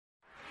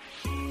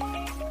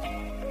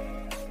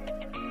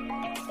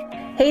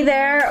Hey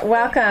there,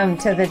 welcome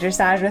to the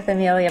Dressage with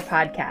Amelia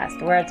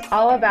podcast, where it's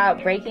all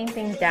about breaking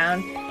things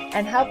down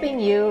and helping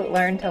you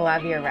learn to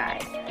love your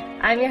ride.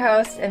 I'm your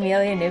host,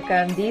 Amelia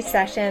Newcomb. These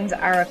sessions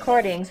are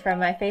recordings from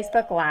my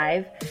Facebook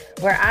Live,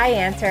 where I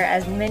answer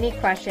as many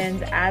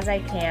questions as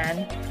I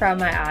can from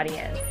my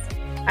audience.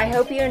 I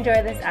hope you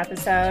enjoy this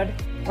episode,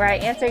 where I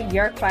answer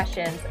your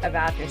questions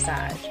about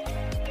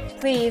dressage.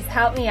 Please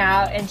help me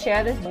out and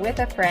share this with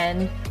a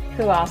friend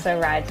who also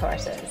rides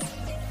horses.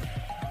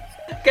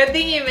 Good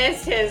thing you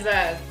missed his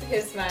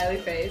smiley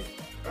face.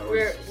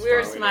 We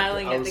were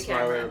smiling at the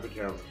camera.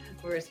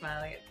 We were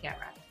smiling at the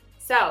camera.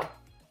 So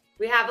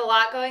we have a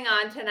lot going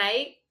on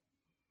tonight.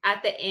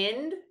 At the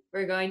end,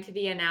 we're going to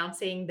be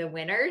announcing the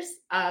winners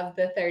of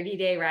the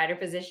 30-day rider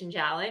position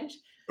challenge.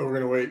 Oh, we're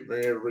going to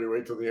make everybody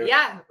wait till the end?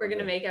 Yeah, we're going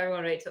to make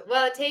everyone wait till.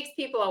 Well, it takes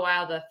people a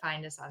while to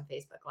find us on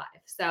Facebook Live.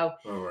 So,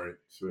 all right.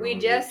 So we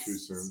just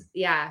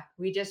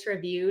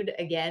reviewed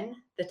again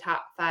the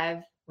top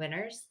 5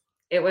 winners.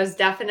 It was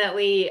hard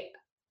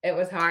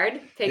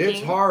picking.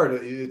 It's hard.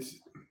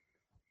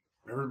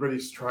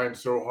 Everybody's trying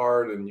so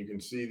hard, and you can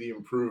see the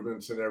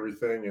improvements and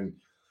everything. And,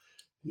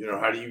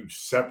 how do you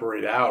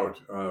separate out?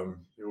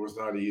 It was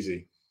not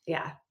easy.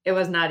 Yeah, it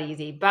was not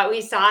easy. But we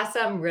saw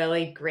some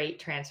really great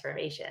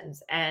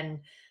transformations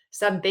and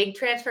some big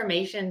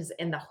transformations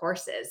in the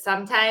horses.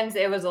 Sometimes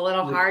it was a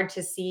little hard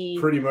to see.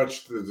 Pretty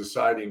much the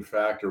deciding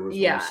factor was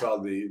when we saw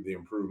the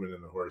improvement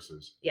in the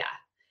horses. Yeah.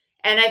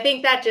 And I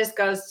think that just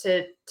goes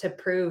to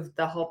prove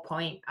the whole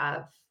point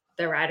of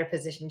the rider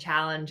position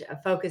challenge,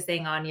 of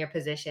focusing on your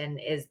position,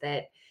 is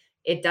that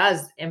it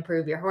does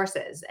improve your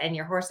horses, and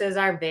your horses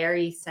are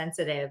very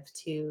sensitive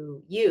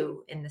to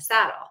you in the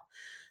saddle.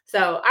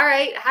 So, all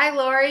right. Hi,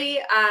 Lori.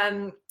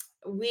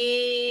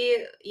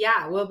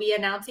 We'll be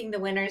announcing the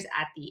winners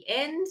at the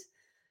end.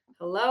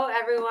 Hello,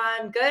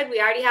 everyone. Good. We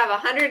already have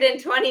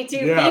 122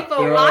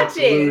 people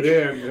watching.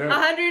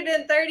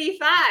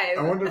 135.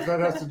 I wonder if that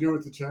has to do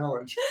with the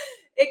challenge.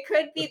 It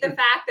could be the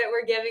fact that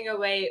we're giving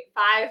away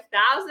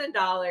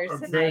 $5,000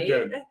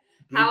 tonight.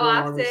 How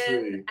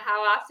often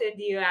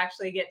do you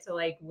actually get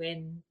to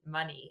win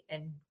money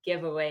and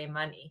give away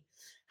money?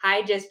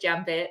 Hi, just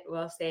jump it.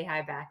 We'll say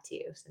hi back to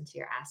you since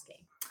you're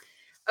asking.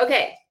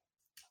 Okay.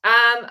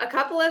 A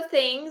couple of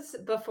things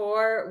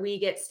before we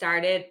get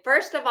started.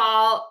 First of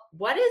all,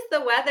 what is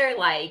the weather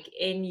like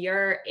in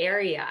your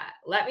area?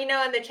 Let me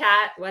know in the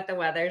chat what the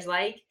weather's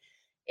like.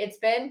 It's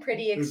been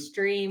pretty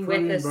extreme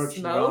with the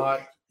smoke.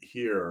 Not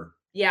here.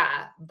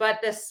 Yeah,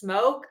 but the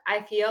smoke,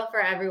 I feel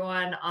for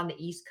everyone on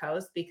the East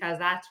Coast, because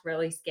that's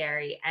really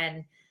scary.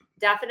 And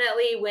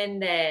definitely when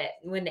the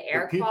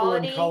air people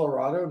quality. People in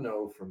Colorado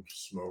know from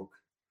smoke.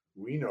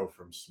 We know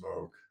from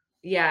smoke.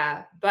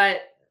 Yeah,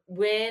 but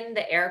when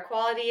the air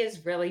quality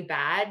is really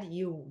bad,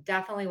 you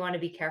definitely want to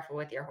be careful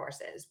with your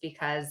horses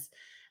because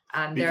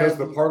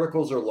the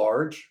particles are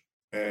large,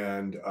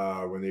 and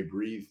when they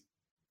breathe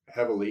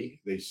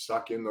heavily, they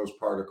suck in those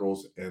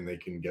particles and they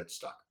can get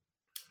stuck.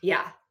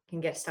 Yeah,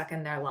 can get stuck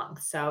in their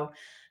lungs. So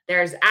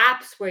there's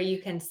apps where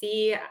you can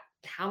see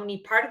how many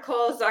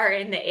particles are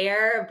in the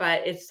air,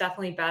 but it's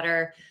definitely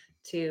better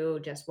to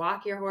just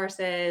walk your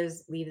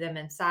horses, leave them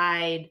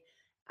inside.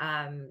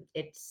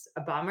 It's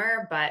a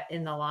bummer, but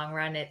in the long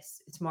run,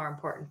 it's more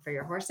important for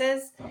your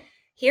horses.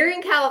 Here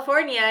in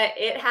California,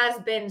 it has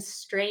been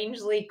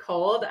strangely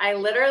cold. I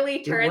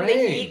literally turned the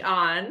heat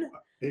on.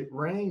 It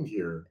rained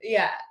here.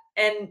 Yeah.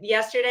 And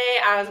yesterday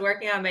I was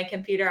working on my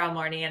computer all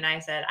morning and I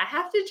said, I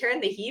have to turn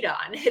the heat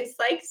on. It's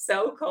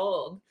so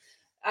cold.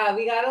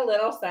 We got a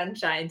little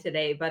sunshine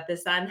today, but the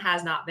sun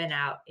has not been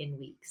out in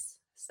weeks.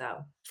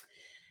 So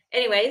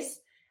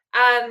anyways,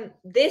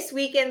 this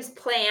weekend's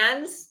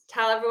plans.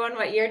 Tell everyone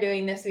what you're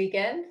doing this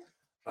weekend.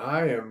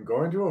 I am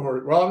going to a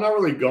horse. Well, I'm not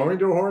really going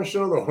to a horse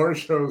show. The horse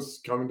show's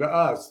coming to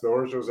us. The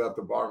horse show's at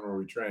the barn where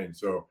we train.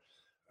 So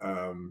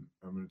I'm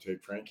going to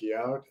take Frankie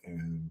out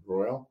and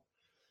Royal.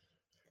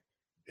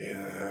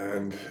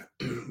 And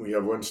we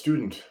have one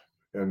student,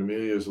 and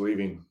Amelia is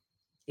leaving.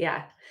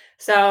 Yeah.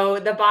 So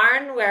the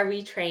barn where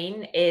we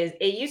train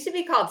it used to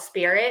be called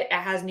Spirit. It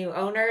has new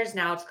owners.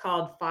 Now it's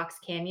called Fox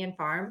Canyon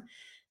Farm.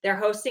 They're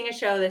hosting a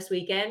show this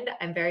weekend.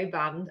 I'm very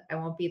bummed I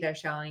won't be there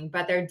showing,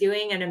 but they're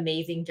doing an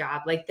amazing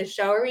job. The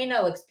show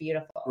arena looks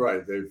beautiful.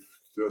 Right. They've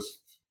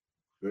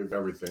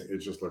everything. It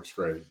just looks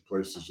great. The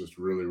place is just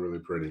really, really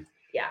pretty.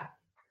 Yeah.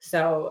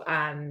 So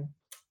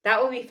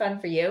that will be fun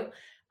for you.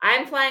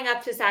 I'm flying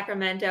up to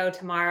Sacramento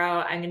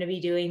tomorrow. I'm going to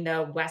be doing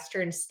the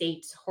Western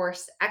States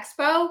Horse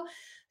Expo.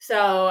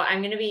 So I'm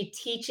going to be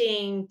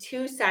teaching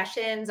 2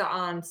 sessions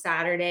on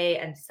Saturday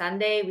and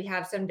Sunday. We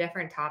have some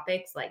different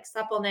topics like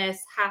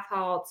suppleness, half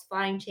halts,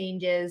 flying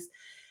changes.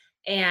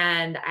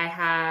 And I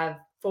have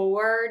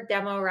 4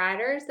 demo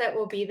riders that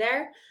will be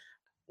there.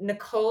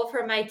 Nicole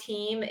from my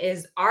team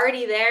is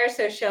already there.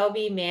 So she'll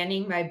be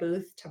manning my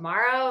booth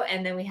tomorrow.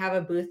 And then we have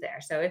a booth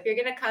there. So if you're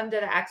going to come to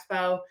the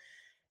expo,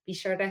 be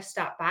sure to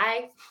stop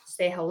by,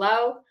 say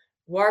hello.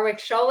 Warwick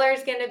Scholler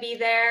is going to be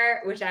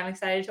there, which I'm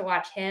excited to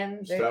watch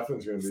him.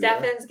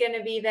 Stefan's going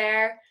to be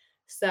there.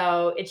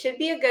 So it should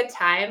be a good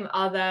time.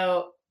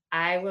 Although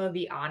I will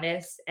be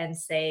honest and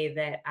say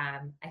that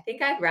I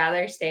think I'd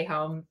rather stay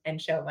home and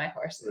show my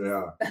horses.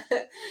 Yeah.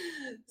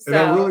 And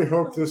I So, really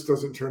hope this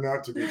doesn't turn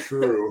out to be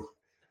true.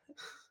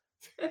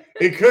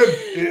 It could.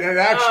 It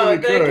actually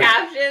the could.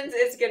 captions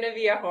is going to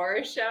be a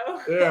horror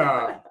show.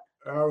 Yeah.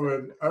 I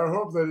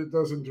hope that it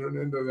doesn't turn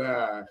into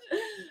that.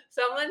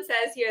 Someone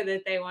says here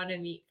that they want to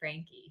meet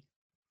Frankie.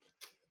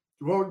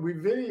 Well, we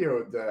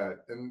videoed that,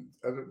 and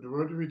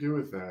what did we do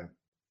with that?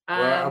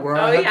 Oh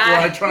Where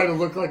yeah. I try to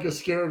look like a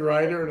scared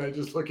rider and I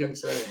just look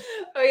insane.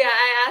 Oh yeah,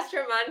 I asked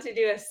Herman to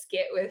do a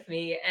skit with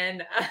me,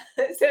 and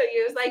so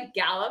he was like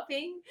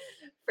galloping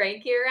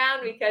Frankie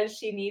around because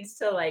she needs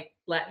to like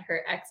let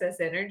her excess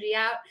energy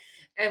out.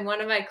 And one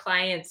of my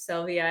clients,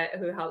 Sylvia,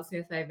 who helps me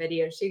with my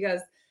videos, she goes,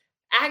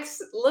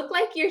 look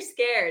like you're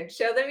scared.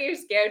 Show them your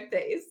scared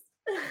face."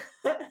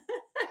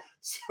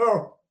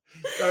 So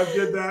I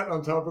did that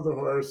on top of the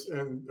horse,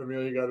 and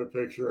Amelia got a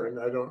picture, and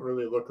I don't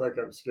really look like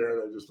I'm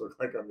scared. I just look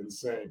like I'm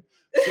insane.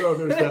 So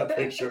there's that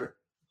picture.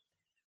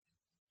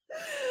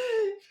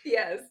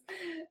 Yes,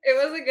 it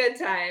was a good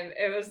time.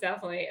 It was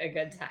definitely a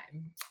good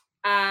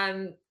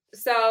time.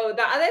 So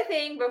the other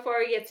thing before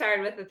we get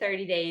started with the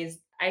 30 days,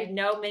 I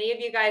know many of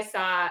you guys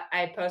saw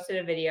I posted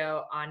a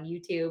video on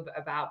YouTube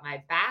about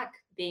my back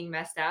being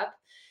messed up.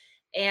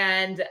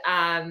 And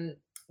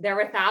there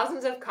were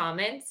thousands of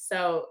comments.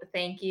 So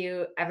thank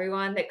you,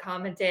 everyone that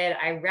commented.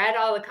 I read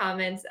all the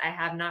comments. I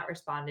have not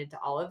responded to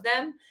all of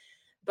them,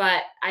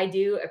 but I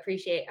do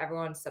appreciate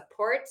everyone's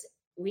support.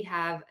 We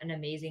have an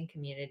amazing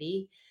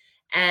community.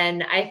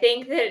 And I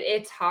think that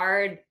it's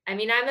hard. I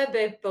mean, I'm a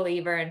big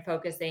believer in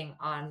focusing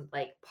on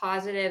like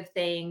positive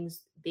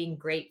things, being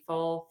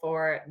grateful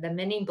for the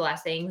many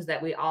blessings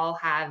that we all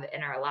have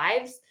in our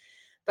lives.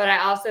 But I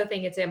also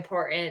think it's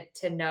important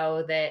to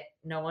know that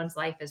no one's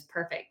life is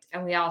perfect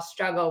and we all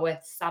struggle with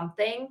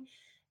something.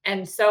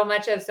 And so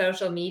much of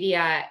social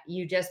media,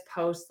 you just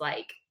post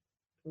like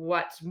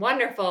what's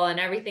wonderful and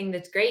everything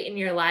that's great in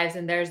your lives.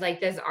 And there's like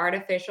this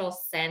artificial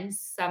sense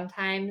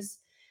sometimes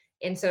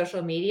in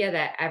social media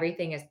that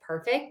everything is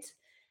perfect.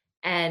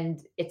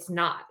 And it's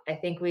not. I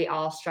think we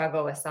all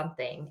struggle with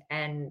something.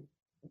 And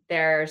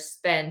there's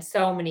been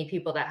so many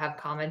people that have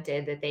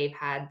commented that they've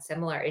had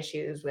similar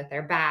issues with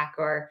their back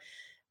or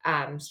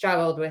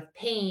struggled with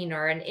pain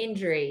or an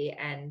injury.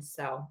 And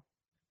so,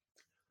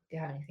 do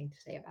you have anything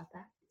to say about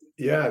that?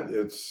 Yeah,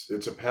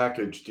 it's a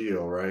package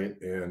deal, right?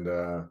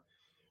 And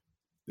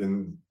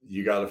then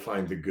you got to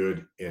find the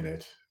good in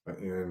it.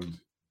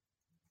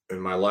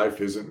 And my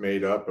life isn't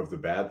made up of the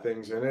bad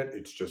things in it.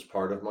 It's just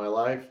part of my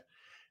life.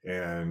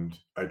 And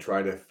I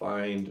try to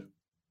find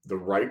the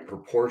right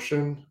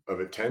proportion of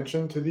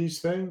attention to these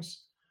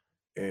things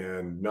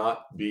and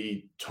not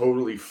be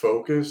totally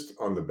focused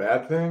on the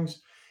bad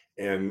things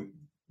and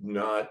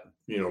not,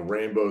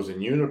 rainbows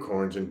and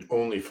unicorns and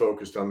only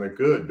focused on the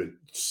good, but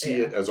see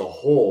Yeah. it as a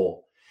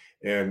whole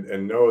and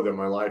know that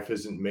my life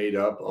isn't made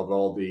up of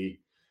all the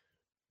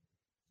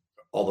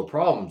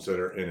problems that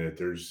are in it.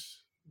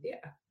 There's,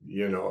 Yeah.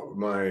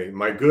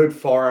 my good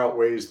far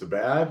outweighs the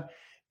bad,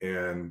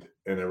 and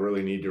I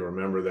really need to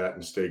remember that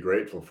and stay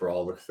grateful for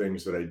all the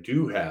things that I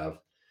do have.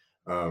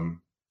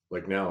 um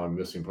like now I'm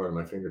missing part of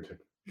my fingertip.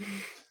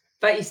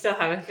 But you still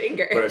have a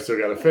finger. But I still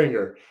got a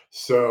finger.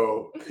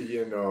 So,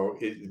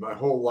 my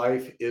whole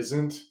life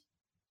isn't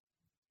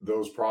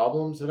those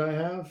problems that I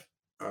have.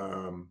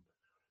 um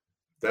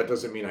that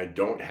doesn't mean I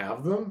don't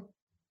have them,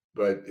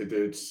 but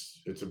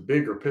it's a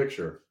bigger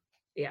picture.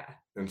 Yeah.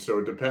 And so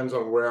it depends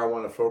on where I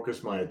want to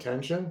focus my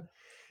attention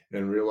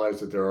and realize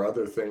that there are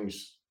other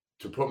things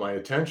to put my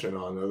attention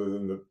on other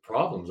than the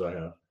problems I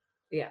have.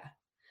 Yeah.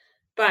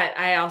 But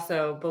I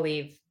also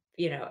believe,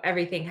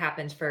 everything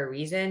happens for a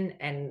reason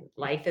and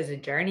life is a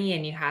journey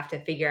and you have to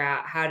figure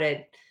out how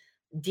to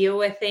deal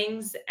with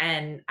things.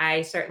 And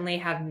I certainly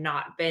have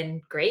not been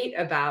great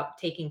about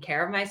taking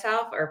care of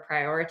myself or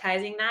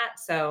prioritizing that.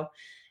 So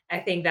I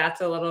think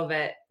that's a little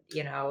bit,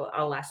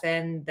 a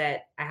lesson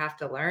that I have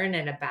to learn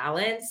and a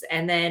balance.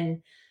 And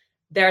then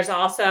there's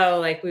also,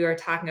 like we were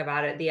talking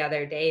about it the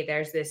other day,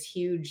 there's this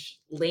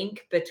huge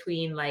link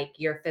between like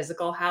your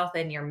physical health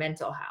and your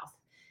mental health.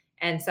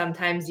 And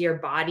sometimes your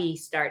body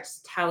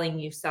starts telling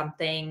you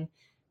something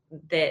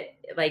that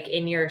like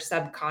in your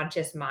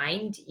subconscious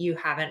mind you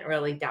haven't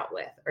really dealt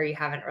with or you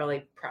haven't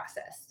really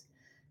processed.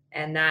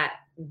 And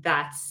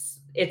that's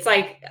it's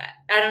like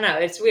I don't know,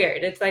 it's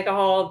weird. It's like a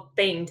whole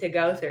thing to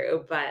go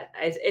through, but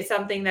it's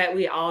something that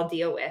we all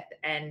deal with.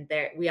 And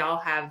there we all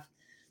have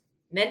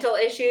mental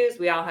issues,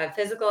 we all have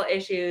physical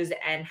issues,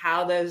 and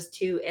how those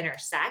two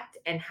intersect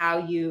and how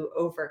you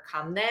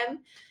overcome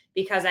them.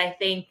 Because I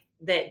think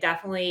that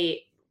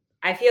definitely,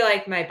 I feel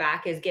like my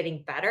back is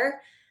getting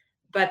better,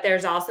 but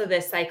there's also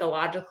this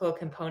psychological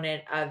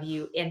component of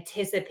you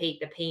anticipate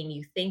the pain,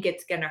 you think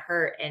it's going to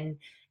hurt. And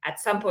at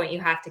some point, you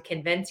have to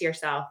convince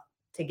yourself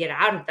to get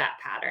out of that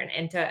pattern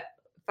and to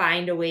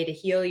find a way to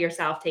heal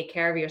yourself, take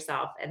care of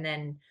yourself, and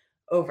then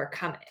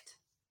overcome it.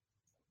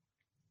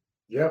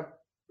 Yep.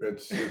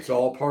 It's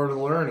all part of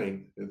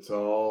learning. It's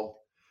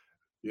all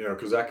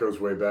because that goes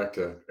way back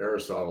to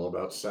Aristotle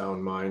about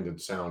sound mind and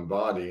sound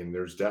body, and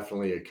there's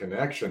definitely a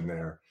connection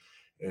there,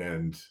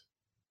 and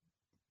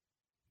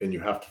you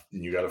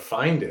got to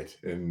find it,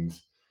 and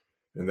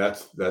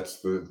that's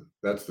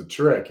the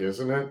trick,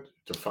 isn't it?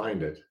 To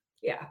find it.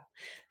 Yeah.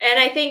 And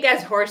I think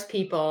as horse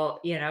people,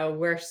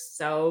 we're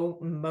so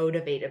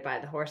motivated by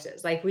the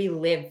horses. Like we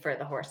live for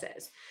the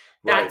horses.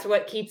 Right. That's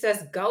what keeps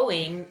us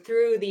going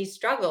through these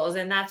struggles.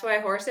 And that's why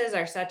horses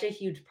are such a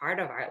huge part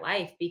of our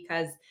life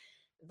because,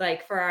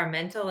 like, for our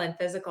mental and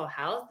physical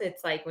health,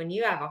 it's like when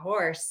you have a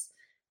horse,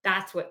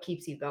 that's what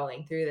keeps you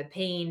going through the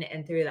pain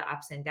and through the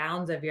ups and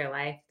downs of your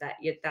life.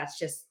 That's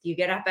just, you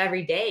get up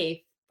every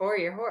day for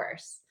your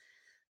horse.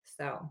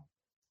 So,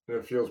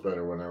 It feels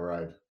better when I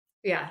ride.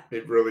 yeah.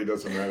 It really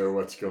doesn't matter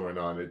what's going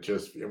on. It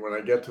just when I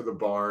get to the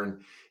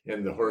barn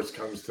and the horse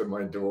comes to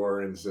my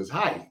door and says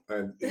hi,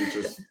 and it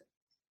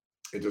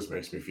just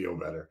makes me feel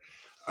better.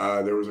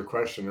 There was a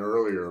question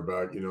earlier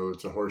about,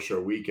 it's a horse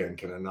show weekend.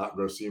 Can I not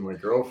go see my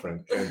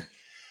girlfriend? And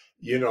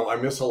I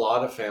miss a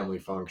lot of family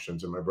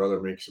functions, and my brother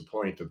makes a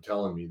point of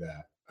telling me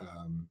that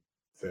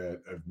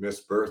that I've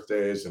missed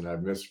birthdays and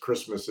I've missed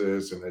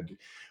Christmases,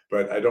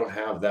 but I don't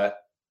have that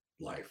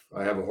life.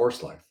 I have a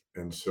horse life,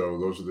 and so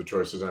those are the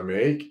choices I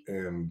make,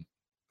 and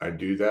I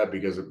do that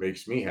because it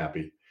makes me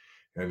happy.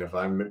 And if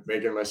I'm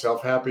making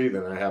myself happy,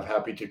 then I have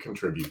happy to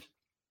contribute.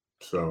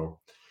 So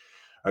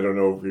I don't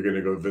know if you're going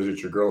to go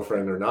visit your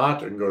girlfriend or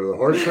not and go to the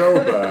horse show,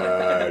 but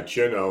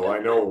I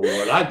know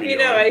what I'd be You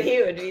know doing. what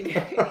he would be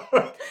doing.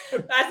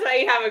 That's why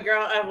you have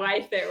a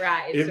wife that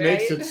rides, It right?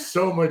 makes it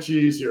so much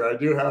easier. I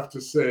do have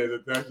to say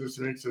that just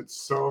makes it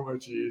so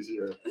much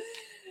easier.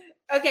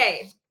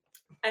 Okay,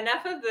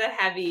 enough of the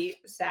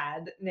heavy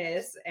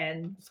sadness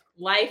and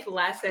life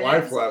lessons.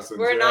 Life lessons.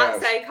 We're not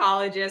yes.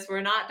 psychologists.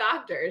 We're not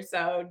doctors.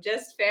 So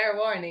just fair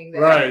warning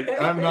there. Right.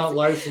 I'm not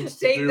licensed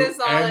to Take do this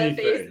all at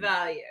face anything.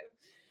 value.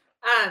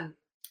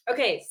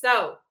 Okay,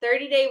 so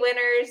 30-day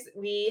winners.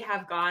 We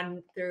have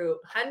gone through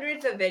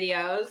hundreds of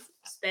videos,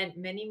 spent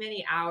many,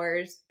 many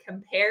hours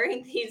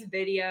comparing these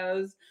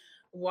videos,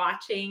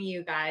 watching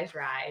you guys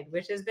ride,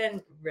 which has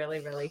been really,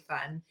 really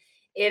fun.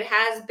 It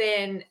has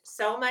been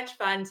so much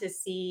fun to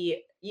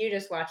see. You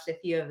just watched a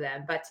few of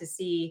them, but to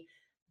see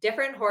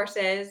different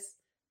horses,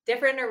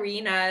 different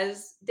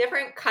arenas,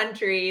 different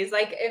countries.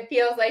 Like it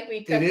feels like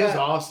we took It is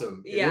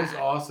awesome. It is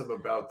Yeah. awesome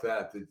about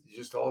that.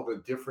 Just all the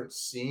different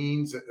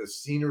scenes, the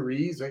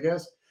sceneries, I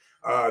guess,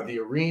 the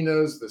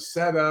arenas, the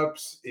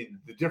setups,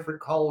 the different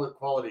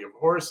quality of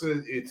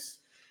horses.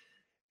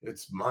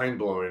 It's mind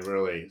blowing,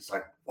 really. It's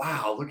like,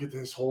 wow, look at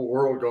this whole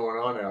world going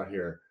on out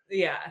here.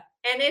 Yeah.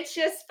 And it's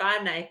just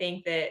fun. I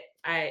think that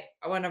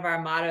one of our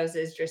mottos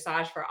is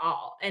dressage for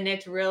all. And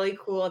it's really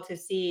cool to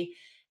see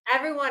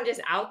everyone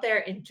just out there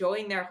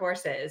enjoying their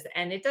horses.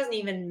 And it doesn't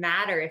even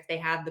matter if they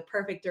have the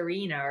perfect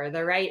arena or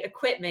the right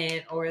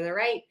equipment or the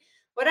right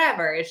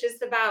whatever. It's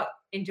just about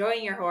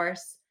enjoying your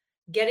horse,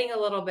 getting a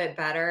little bit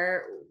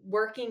better,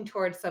 working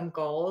towards some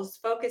goals,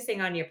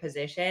 focusing on your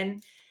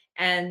position.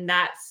 And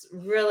that's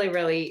really,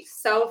 really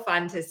so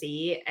fun to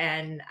see.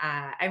 And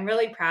I'm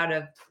really proud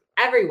of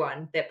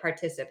everyone that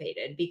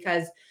participated,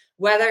 because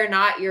whether or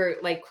not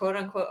you're like quote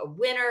unquote a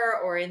winner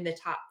or in the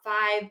top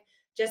 5,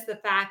 just the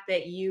fact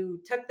that you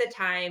took the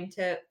time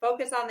to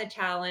focus on the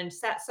challenge,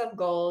 set some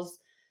goals,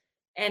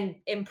 and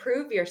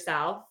improve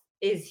yourself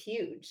is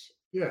huge.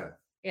 Yeah.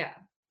 Yeah.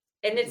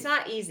 And it's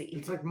not easy.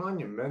 It's like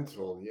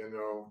monumental,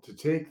 to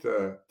take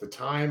the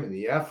time and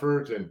the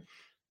effort, and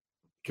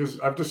because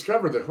I've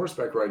discovered that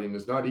horseback riding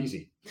is not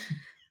easy.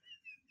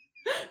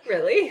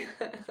 Really?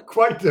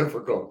 Quite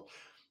difficult.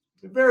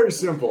 Very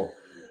simple.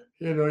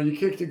 You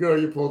kick to go,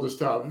 you pull to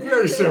stop.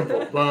 Very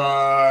simple.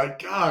 But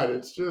God,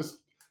 it's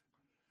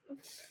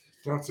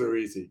not so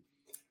easy.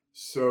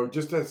 So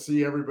just to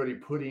see everybody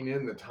putting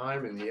in the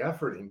time and the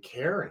effort and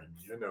caring.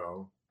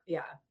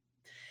 Yeah.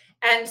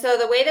 And so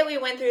the way that we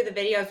went through the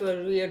videos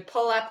was we would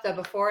pull up the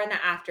before and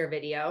the after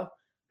video,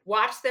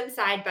 watch them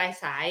side by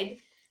side.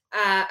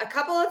 A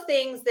couple of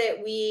things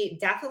that we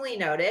definitely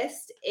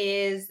noticed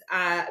is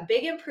a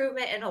big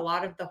improvement in a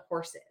lot of the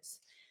horses.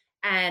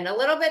 And a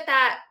little bit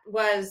that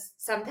was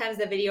sometimes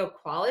the video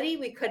quality.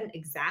 We couldn't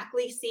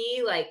exactly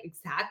see like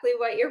exactly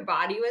what your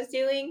body was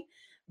doing.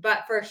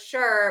 But for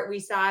sure, we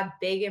saw a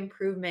big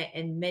improvement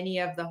in many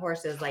of the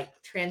horses. Like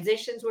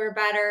transitions were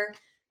better,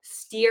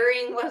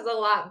 steering was a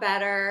lot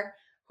better,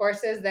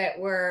 horses that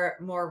were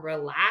more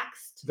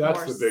relaxed, That's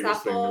more the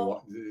biggest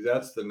supple. thing.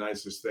 That's the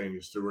nicest thing,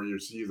 is to where you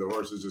see the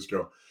horses just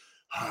go,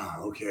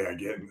 okay,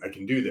 I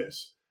can do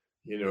this.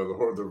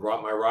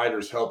 My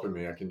rider's helping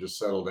me. I can just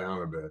settle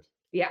down a bit.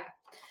 Yeah.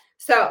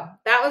 So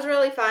that was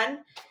really fun.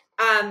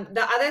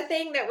 The other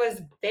thing that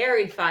was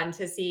very fun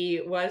to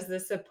see was the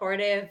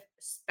supportive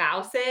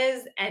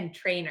spouses and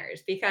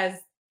trainers, because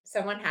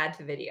someone had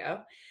to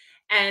video.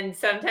 And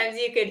sometimes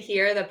you could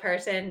hear the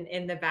person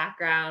in the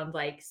background,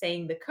 like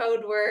saying the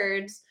code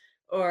words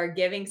or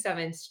giving some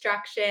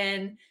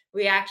instruction.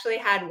 We actually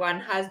had one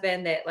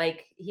husband that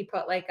he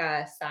put like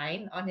a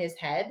sign on his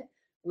head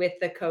with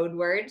the code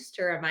words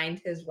to remind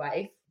his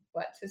wife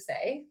what to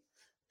say.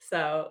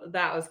 So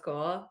that was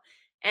cool.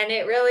 And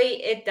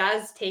it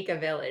does take a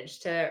village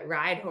to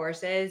ride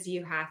horses.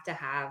 You have to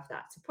have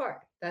that support.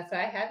 That's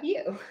why I have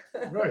you.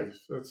 Right.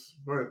 That's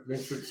what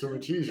makes it so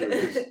much easier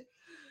because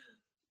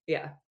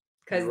Yeah. you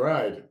Because,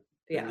 ride and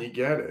yeah. you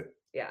get it.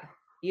 Yeah.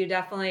 You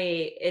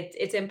definitely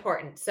it's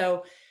important.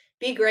 So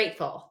be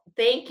grateful.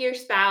 Thank your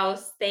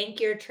spouse, thank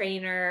your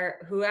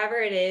trainer, whoever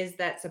it is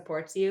that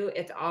supports you.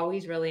 It's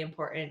always really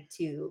important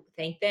to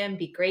thank them,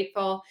 be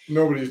grateful.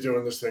 Nobody's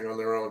doing this thing on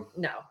their own.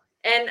 No.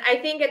 And I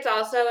think it's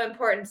also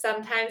important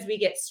sometimes we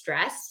get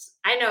stressed.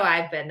 I know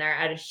I've been there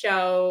at a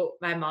show.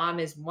 My mom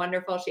is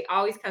wonderful. She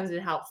always comes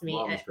and helps me.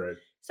 Mom is great.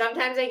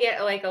 Sometimes I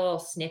get like a little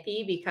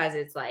snippy because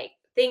it's like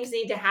things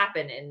need to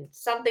happen and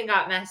something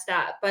got messed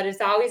up. But it's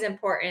always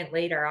important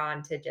later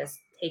on to just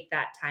take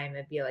that time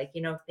and be like,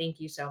 thank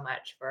you so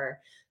much for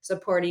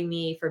supporting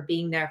me, for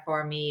being there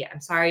for me.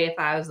 I'm sorry if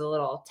I was a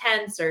little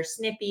tense or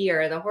snippy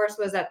or the horse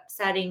was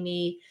upsetting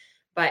me,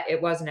 but it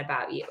wasn't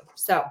about you.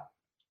 So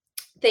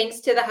thanks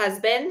to the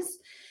husbands.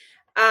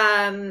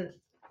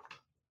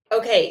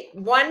 Okay,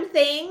 one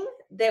thing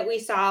that we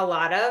saw a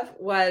lot of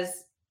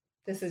was,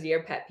 this is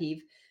your pet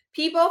peeve,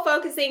 people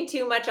focusing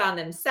too much on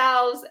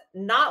themselves,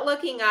 not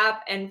looking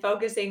up and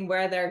focusing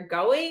where they're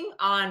going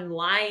on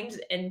lines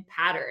and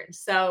patterns.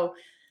 So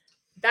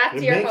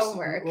that's your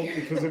homework. Well,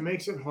 because it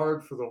makes it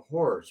hard for the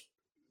horse.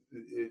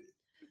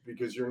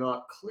 Because you're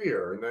not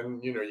clear, and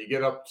then you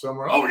get up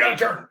somewhere. Oh, we got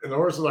to turn, and the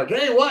horse is like,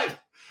 "Hey, what?"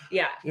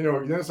 Yeah.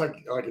 Then it's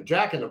like a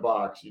jack in the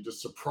box. You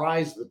just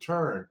surprise the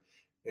turn,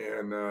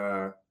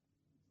 and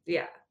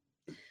Yeah.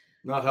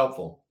 not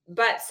helpful.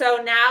 But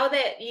so now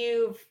that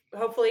you've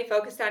hopefully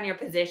focused on your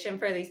position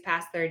for these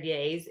past 30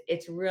 days,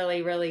 it's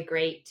really, really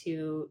great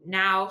to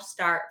now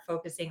start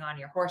focusing on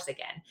your horse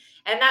again.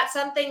 And that's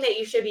something that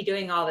you should be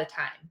doing all the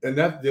time. And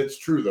that's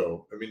true,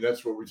 though. I mean,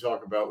 that's what we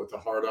talk about with the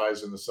hard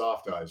eyes and the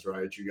soft eyes,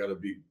 right? You got to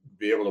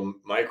be able to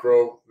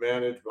micro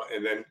manage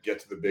and then get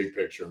to the big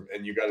picture.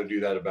 And you got to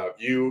do that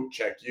about you,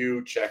 check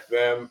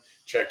them,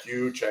 check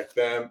you, check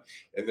them.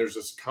 And there's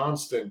this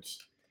constant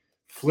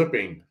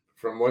flipping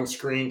from one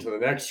screen to the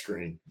next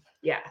screen.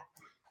 Yeah.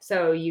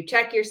 So you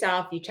check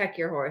yourself, you check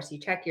your horse, you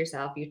check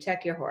yourself, you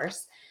check your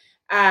horse.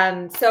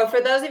 So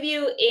for those of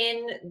you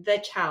in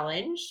the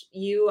challenge,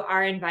 you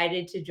are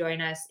invited to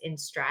join us in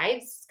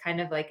Strides,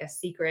 kind of like a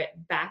secret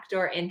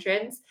backdoor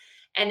entrance.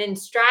 And in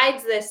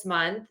Strides this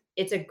month,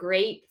 it's a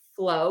great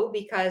flow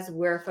because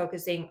we're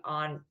focusing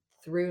on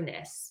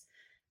throughness.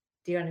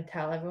 Do you want to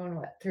tell everyone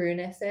what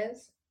throughness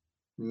is?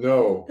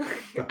 No.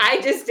 I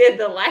just did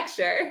the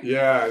lecture.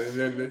 Yeah, and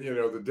then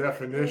the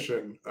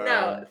definition.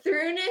 No,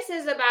 throughness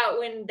is about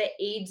when the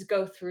aids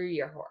go through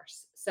your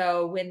horse.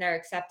 So when they're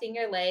accepting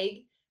your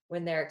leg,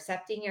 when they're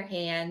accepting your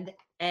hand,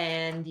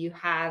 and you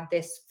have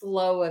this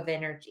flow of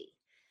energy.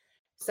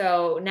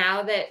 So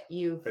now that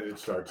and it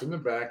starts in the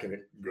back and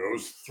it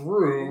goes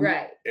through,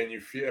 right, and you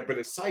feel, but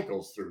it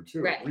cycles through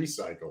too. Right. It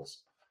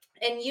recycles.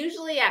 And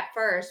usually at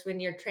first, when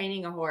you're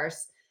training a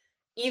horse,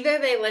 either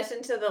they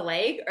listen to the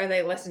leg or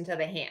they listen to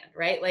the hand,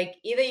 right? Like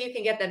either you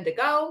can get them to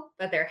go,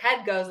 but their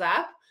head goes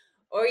up,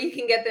 or you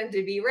can get them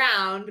to be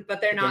round,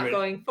 but they're not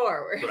going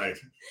forward. Right.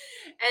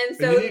 And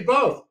so you need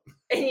both.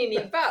 And you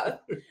need both.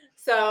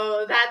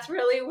 So that's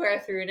really where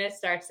throughness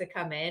starts to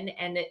come in.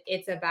 And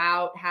it's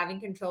about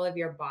having control of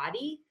your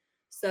body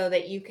so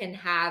that you can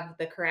have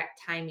the correct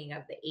timing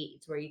of the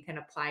aids, where you can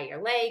apply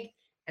your leg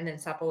and then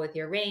supple with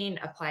your rein,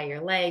 apply your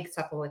leg,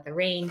 supple with the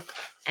rein,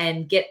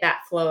 and get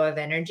that flow of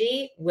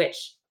energy,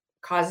 which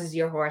causes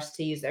your horse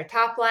to use their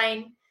top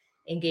line,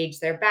 engage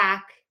their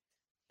back,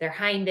 their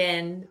hind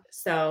end.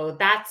 So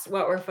that's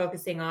what we're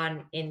focusing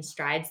on in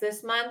Strides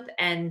this month.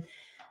 And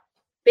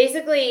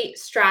basically,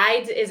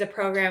 Strides is a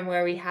program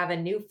where we have a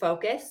new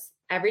focus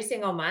every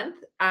single month.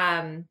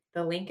 The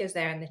link is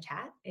there in the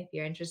chat if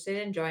you're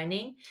interested in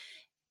joining.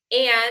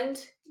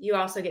 And you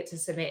also get to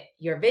submit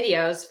your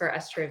videos for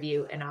us to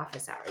review in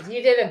office hours.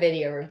 You did a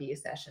video review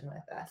session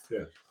with us,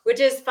 which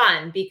is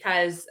fun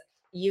because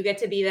you get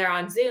to be there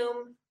on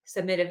Zoom,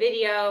 submit a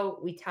video.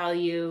 We tell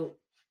you,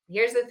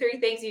 here's the 3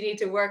 things you need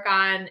to work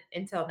on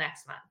until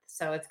next month.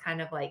 So it's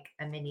kind of like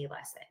a mini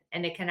lesson,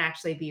 and it can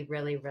actually be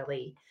really,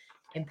 really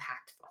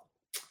impactful.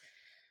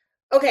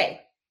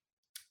 Okay.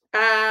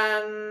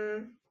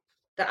 The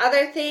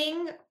other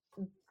thing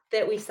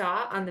that we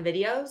saw on the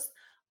videos,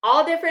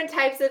 all different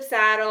types of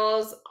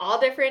saddles, all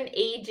different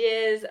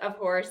ages of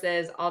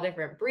horses, all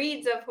different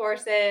breeds of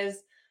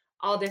horses,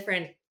 all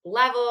different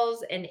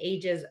levels and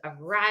ages of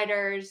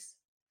riders.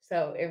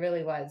 So it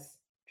really was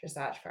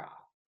dressage for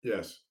all.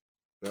 Yes,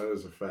 that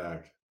is a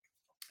fact.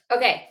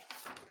 Okay.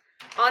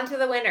 On to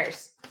the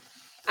winners.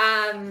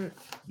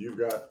 You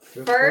got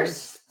first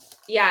place?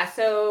 Yeah,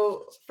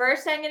 so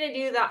first I'm going to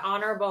do the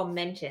honorable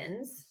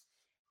mentions,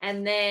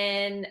 and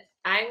then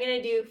I'm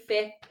going to do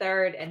 5th,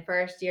 3rd, and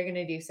 1st. You're going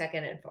to do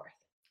 2nd and 4th.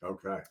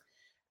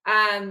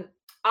 Okay.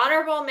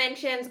 Honorable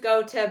mentions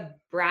go to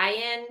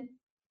Brian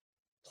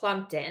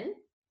Plumpton,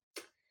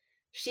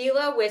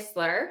 Sheila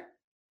Whistler,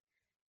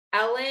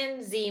 Ellen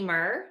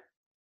Zemer,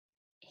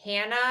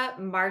 Hannah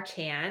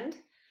Marchand,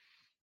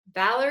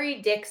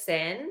 Valerie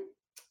Dixon,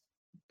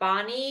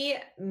 Bonnie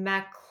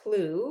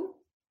McClue,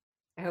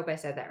 I hope I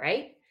said that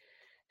right,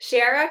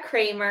 Shara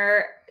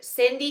Kramer,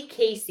 Cindy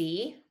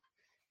Casey.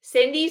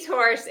 Cindy's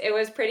horse, it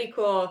was pretty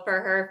cool.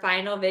 For her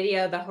final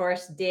video, the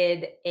horse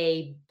did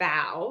a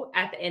bow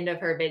at the end of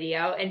her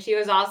video. And she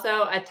was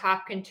also a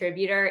top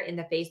contributor in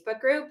the Facebook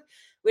group,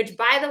 which,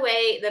 by the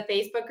way, the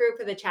Facebook group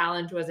for the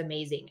challenge was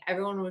amazing.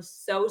 Everyone was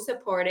so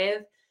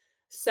supportive,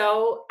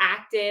 so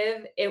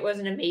active. It was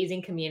an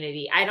amazing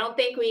community. I don't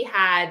think we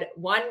had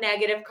one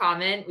negative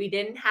comment. We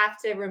didn't have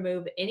to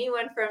remove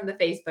anyone from the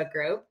Facebook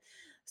group.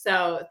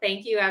 So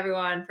thank you,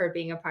 everyone, for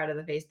being a part of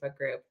the Facebook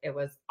group. It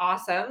was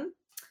awesome.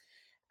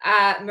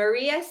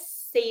 Maria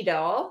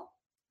Sadel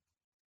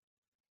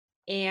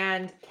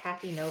and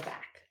Kathy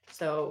Novak.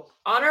 So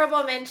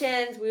honorable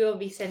mentions, we will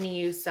be sending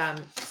you some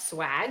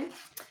swag.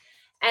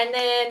 And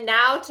then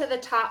now to the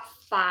top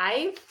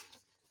 5,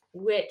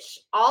 which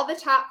all the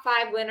top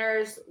 5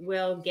 winners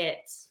will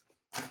get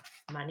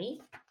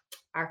money,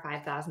 our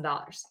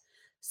 $5,000.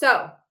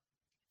 So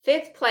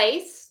 5th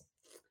place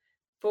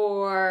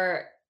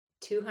for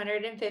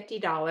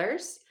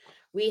 $250.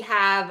 We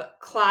have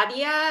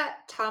Claudia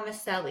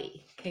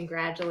Tomaselli.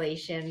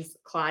 Congratulations,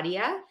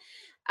 Claudia.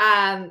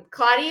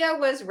 Claudia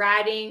was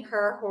riding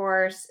her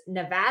horse,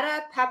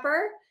 Nevada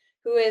Pepper,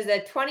 who is a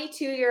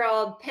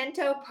 22-year-old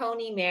pinto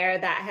pony mare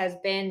that has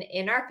been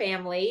in our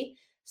family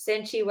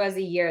since she was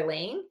a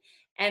yearling.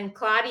 And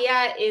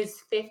Claudia is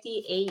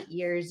 58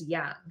 years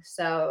young.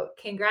 So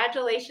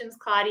congratulations,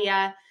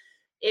 Claudia.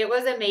 It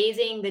was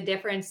amazing, the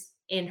difference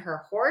in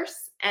her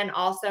horse and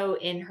also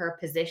in her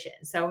position.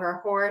 So her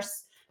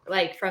horse,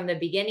 like from the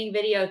beginning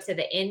video to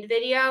the end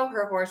video,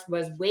 her horse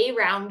was way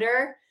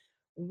rounder,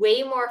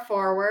 way more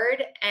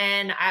forward.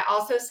 And I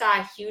also saw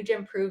a huge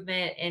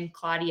improvement in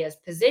Claudia's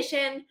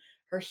position.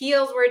 Her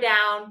heels were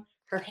down,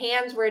 her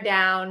hands were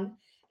down.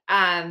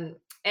 And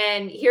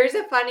here's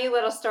a funny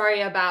little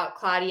story about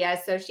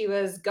Claudia. So she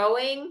was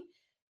going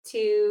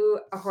to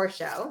a horse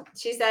show.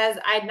 She says,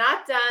 I'd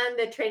not done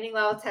the training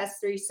level test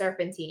 3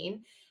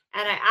 serpentine.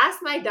 And I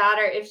asked my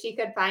daughter if she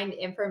could find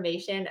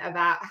information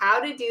about how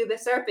to do the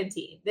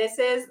serpentine. This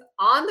is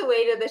on the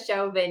way to the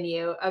show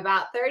venue,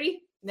 about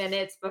 30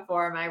 minutes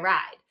before my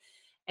ride.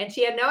 And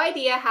she had no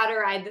idea how to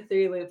ride the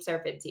 3-loop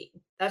serpentine.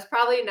 That's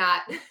probably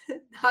not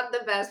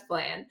the best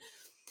plan.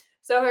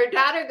 So her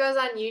daughter goes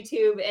on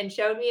YouTube and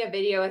showed me a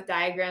video with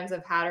diagrams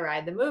of how to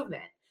ride the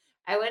movement.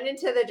 I went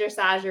into the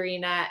dressage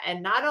arena,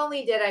 and not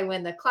only did I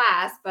win the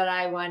class, but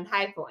I won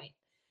High Point.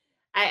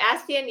 I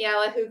asked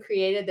Daniela who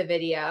created the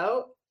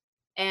video,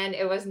 and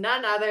it was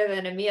none other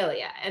than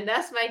Amelia. And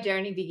thus my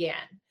journey began.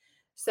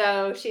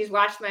 So she's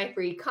watched my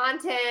free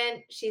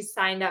content. She's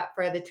signed up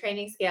for the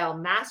Training Scale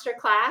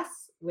Masterclass,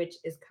 which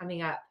is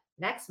coming up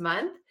next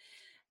month.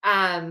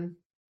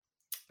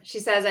 She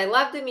says, I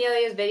loved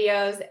Amelia's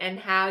videos and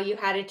how you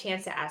had a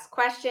chance to ask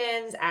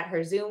questions at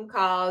her Zoom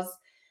calls.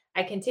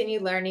 I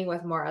continued learning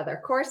with more other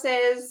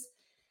courses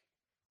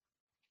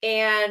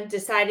and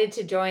decided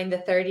to join the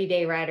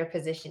 30-day rider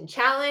position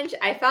challenge.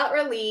 I felt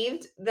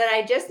relieved that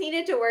I just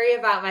needed to worry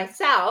about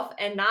myself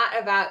and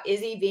not about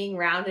Izzy being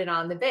rounded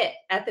on the bit.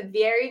 At the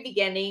very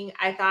beginning,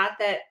 I thought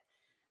that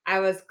I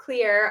was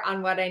clear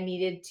on what I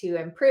needed to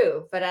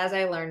improve. But as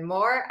I learned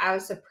more, I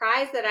was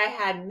surprised that I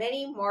had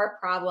many more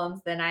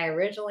problems than I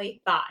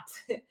originally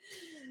thought.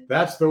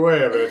 That's the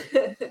way of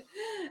it.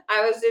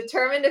 I was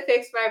determined to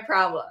fix my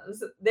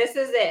problems. This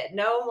is it.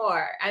 No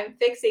more. I'm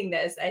fixing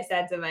this, I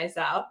said to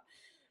myself.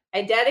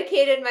 I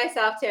dedicated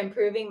myself to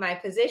improving my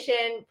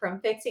position,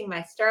 from fixing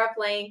my stirrup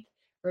length,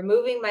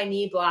 removing my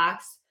knee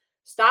blocks,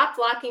 stopped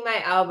locking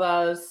my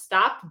elbows,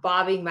 stopped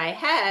bobbing my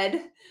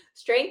head,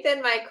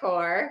 strengthened my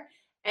core.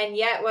 And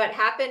yet what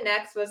happened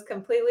next was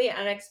completely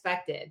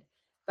unexpected.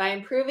 By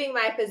improving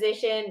my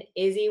position,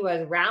 Izzy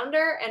was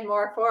rounder and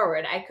more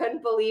forward. I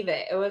couldn't believe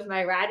it. It was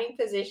my riding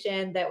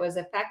position that was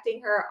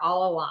affecting her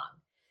all along.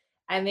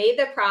 I made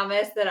the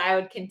promise that I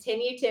would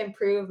continue to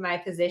improve my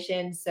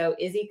position so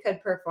Izzy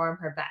could perform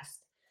her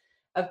best.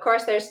 Of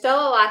course, there's still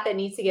a lot that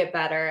needs to get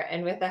better,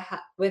 and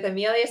with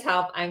Amelia's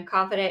help, I'm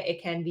confident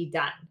it can be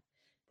done.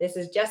 This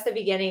is just the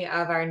beginning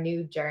of our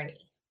new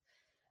journey.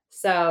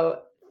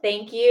 So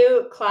thank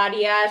you,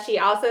 Claudia. She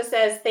also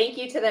says, thank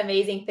you to the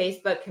amazing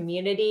Facebook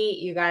community.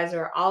 You guys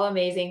are all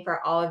amazing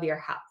for all of your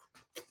help.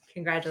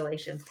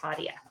 Congratulations,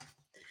 Claudia.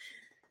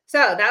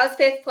 So that was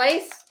 5th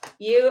place.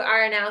 You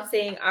are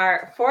announcing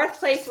our 4th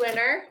place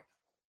winner.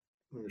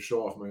 I'm going to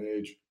show off my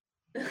age.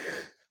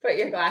 Put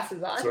your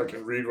glasses on. So I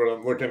can read what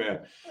I'm looking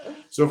at.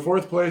 So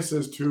 4th place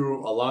is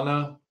to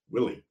Alana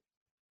Willie.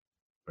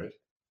 Right?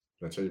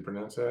 That's how you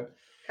pronounce that?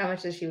 How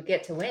much does she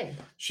get to win?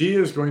 She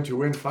is going to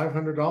win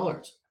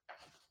 $500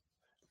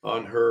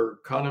 on her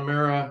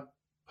Connemara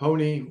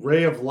pony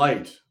Ray of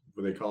Light.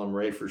 They call him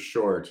Ray for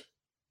short.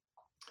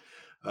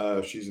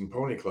 She's in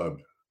Pony Club.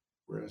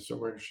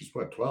 Somewhere she's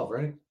what, 12,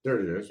 right?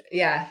 There it is.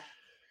 Yeah.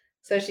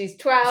 So she's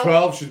 12.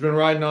 12. She's been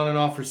riding on and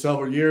off for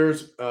several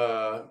years,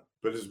 but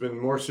has been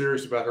more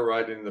serious about her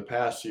riding in the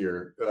past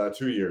year,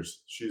 2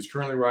 years. She's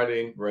currently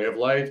riding Ray of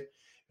Light,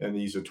 and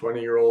he's a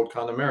 20-year-old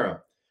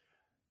Connemara.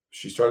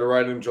 She started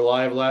riding in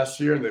July of last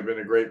year, and they've been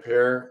a great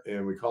pair,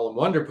 and we call him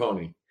Wonder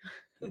Pony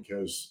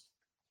because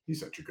he's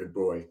such a good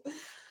boy.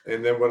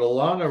 And then what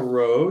Alana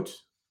wrote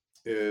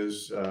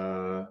is,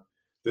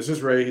 this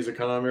is Ray. He's a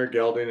Connemara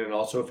gelding and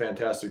also a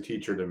fantastic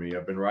teacher to me.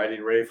 I've been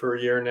riding Ray for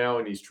a year now,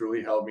 and he's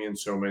truly helped me in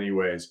so many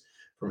ways,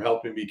 from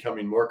helping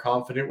becoming more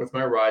confident with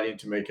my riding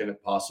to making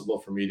it possible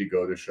for me to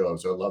go to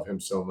shows. I love him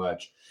so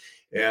much.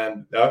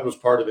 And that was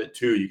part of it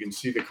too. You can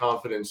see the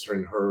confidence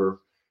in her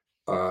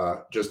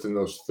just in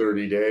those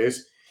 30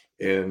 days.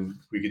 And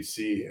we could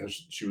see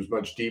she was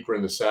much deeper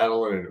in the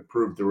saddle, and it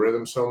improved the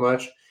rhythm so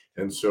much.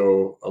 And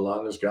so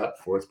Alana's got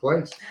 4th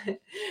place.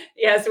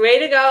 Yes, way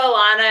to go,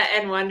 Alana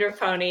and Wonder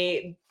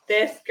Pony.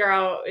 This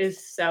girl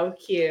is so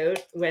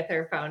cute with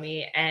her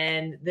pony,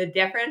 and the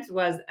difference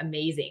was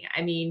amazing.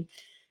 I mean,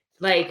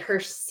 like, her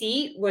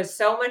seat was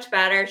so much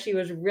better. She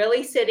was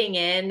really sitting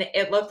in.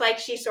 It looked like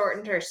she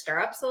shortened her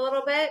stirrups a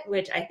little bit,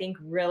 which I think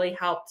really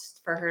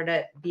helped for her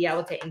to be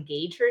able to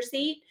engage her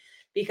seat,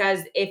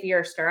 because if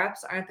your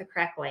stirrups aren't the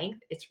correct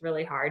length, it's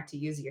really hard to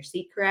use your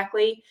seat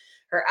correctly.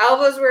 Her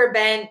elbows were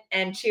bent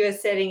and she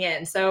was sitting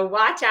in. So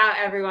watch out,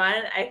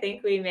 everyone. I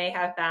think we may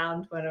have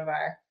found one of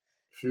our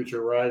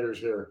future riders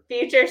here.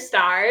 Future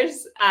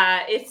stars.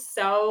 It's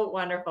so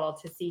wonderful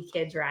to see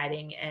kids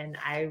riding, and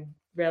I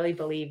really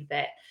believe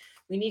that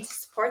we need to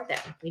support them.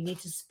 We need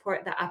to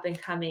support the up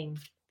and coming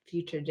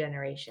future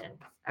generation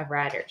of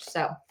riders.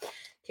 So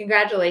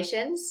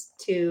congratulations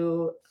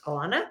to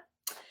Alana.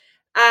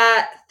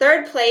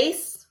 3rd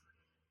place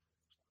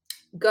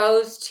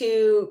goes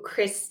to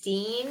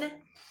Christine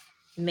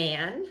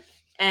Mann.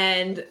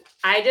 And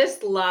I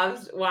just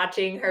loved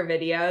watching her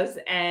videos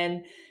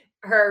and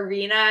her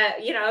arena.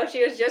 You know,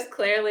 she was just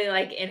clearly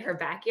like in her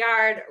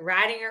backyard,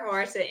 riding her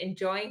horse,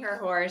 enjoying her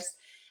horse.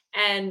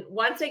 And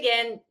once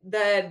again,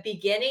 the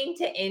beginning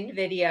to end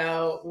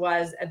video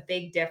was a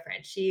big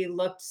difference. She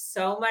looked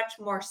so much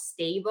more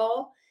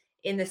stable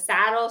in the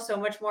saddle, so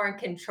much more in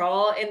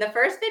control. In the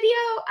first video,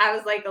 I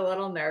was like a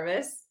little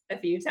nervous a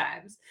few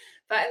times,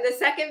 but in the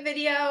second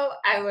video,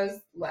 I was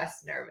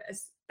less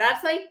nervous.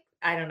 That's like,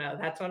 I don't know.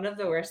 That's one of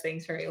the worst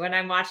things for me when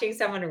I'm watching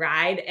someone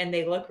ride and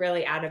they look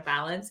really out of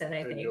balance. And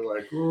I think, you're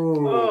like,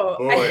 oh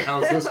boy,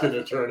 how's this going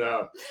to turn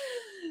out?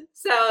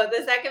 So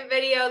the second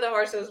video, the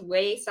horse was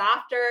way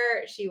softer.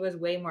 She was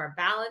way more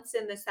balanced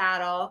in the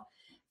saddle.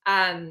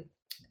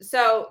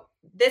 So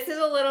this is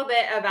a little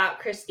bit about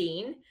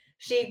Christine.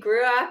 She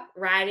grew up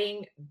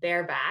riding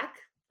bareback.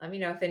 Let me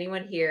know if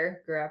anyone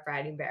here grew up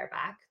riding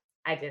bareback.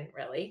 I didn't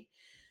really.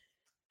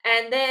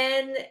 And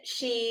then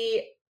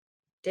she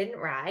didn't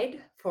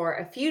ride for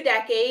a few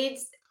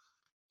decades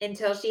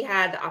until she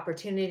had the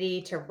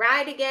opportunity to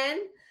ride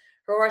again.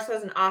 Her horse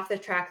was an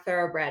off-the-track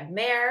thoroughbred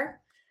mare.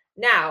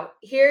 Now,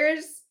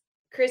 here's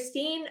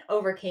Christine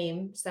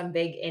overcame some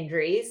big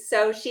injuries.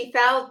 So she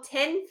fell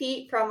 10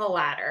 feet from a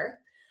ladder,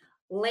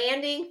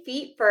 landing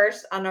feet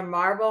first on a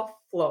marble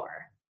floor.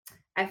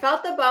 I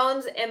felt the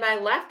bones in my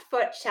left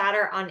foot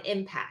shatter on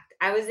impact.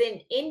 I was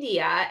in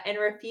India and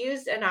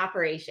refused an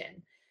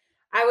operation.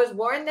 I was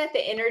warned that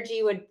the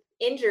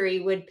injury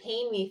would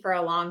pain me for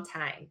a long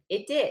time.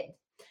 It did.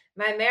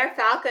 My mare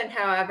Falcon,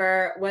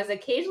 however, was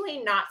occasionally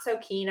not so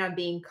keen on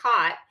being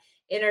caught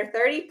in her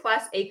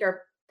 30-plus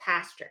acre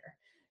pasture.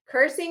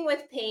 Cursing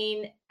with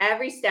pain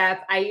every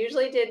step, I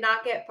usually did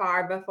not get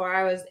far before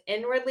I was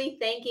inwardly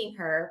thanking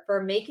her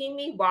for making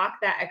me walk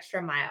that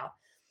extra mile.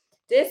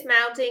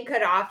 Dismounting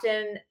could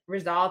often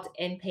result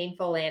in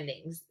painful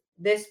landings.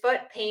 This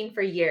foot pained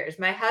for years.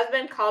 My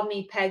husband called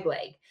me peg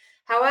leg.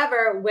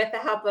 However, with the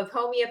help of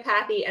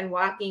homeopathy and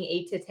walking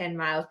 8 to 10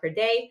 miles per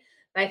day,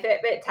 my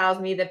Fitbit tells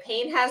me the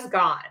pain has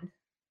gone,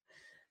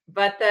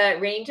 but the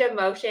range of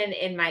motion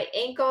in my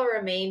ankle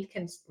remained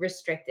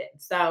restricted.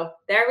 So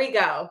there we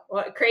go.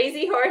 What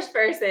crazy horse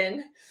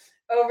person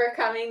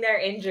overcoming their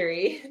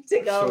injury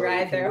to go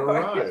ride their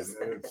horse.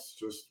 And it's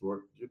just what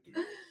you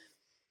do.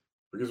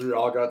 Because we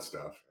all got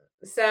stuff.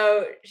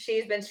 So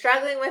she's been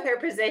struggling with her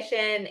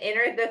position,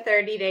 entered the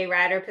 30-day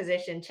rider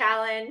position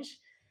challenge.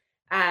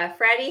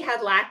 Freddie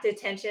had lacked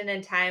attention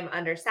and time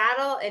under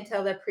saddle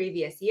until the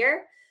previous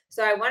year.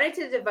 So I wanted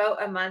to devote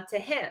a month to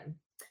him,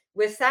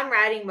 with some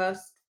riding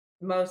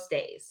most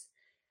days.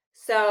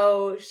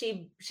 So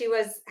she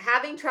was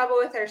having trouble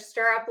with her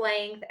stirrup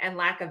length and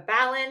lack of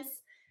balance.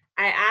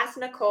 I asked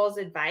Nicole's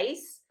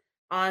advice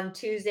on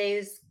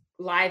Tuesday's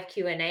live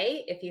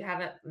Q&A. If you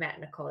haven't met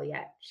Nicole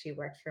yet, she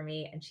works for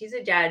me and she's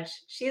a judge.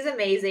 She's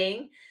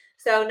amazing.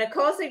 So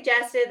Nicole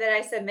suggested that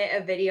I submit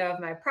a video of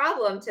my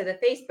problem to the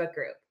Facebook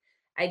group.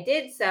 I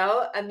did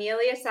so.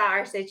 Amelia saw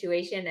our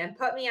situation and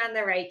put me on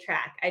the right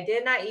track. I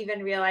did not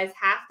even realize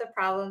half the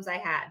problems I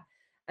had.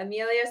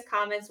 Amelia's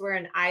comments were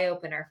an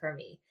eye-opener for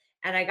me,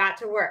 and I got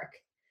to work.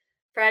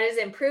 Fred is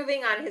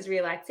improving on his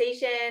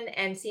relaxation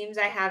and seems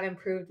I have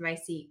improved my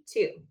seat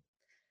too.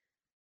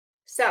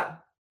 So,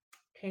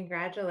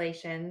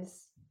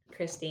 congratulations,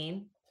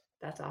 Christine.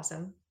 That's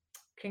awesome.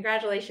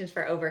 Congratulations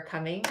for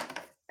overcoming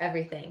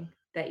everything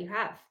that you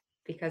have,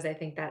 because I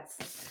think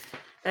that's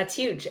That's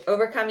huge.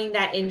 Overcoming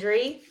that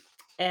injury.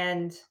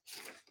 And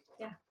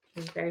yeah, it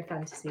was very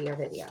fun to see your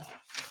video.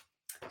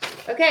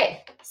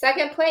 Okay,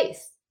 second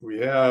place. We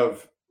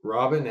have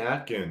Robin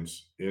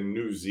Atkins in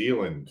New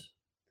Zealand.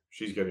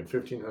 She's getting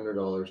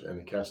 $1,500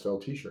 and a Castell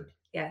t-shirt.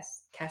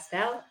 Yes,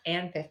 Castell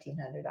and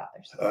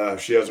 $1,500.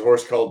 She has a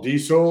horse called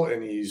Diesel,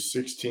 and he's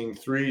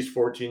 16.3. He's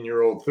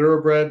 14-year-old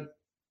thoroughbred.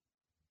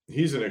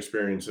 He's an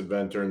experienced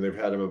inventor, and they've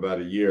had him about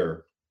a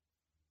year.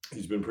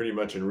 He's been pretty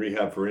much in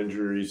rehab for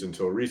injuries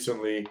until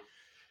recently.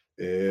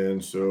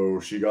 And so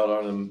she got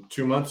on him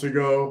 2 months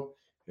ago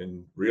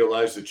and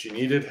realized that she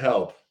needed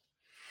help.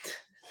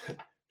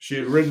 She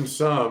had ridden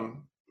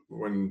some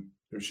when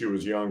she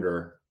was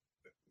younger.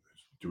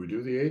 Do we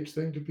do the age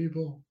thing to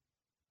people?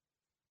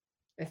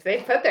 If they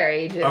put their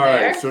age in All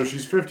there. right, so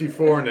she's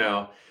 54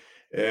 now,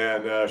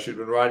 and she'd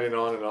been riding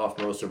on and off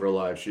most of her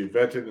life. She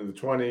vetted in the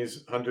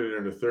 20s, hunted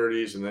in her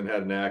 30s, and then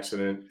had an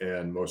accident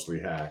and mostly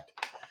hacked.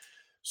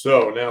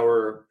 So now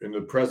we're in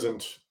the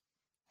present,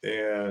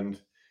 and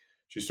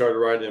she started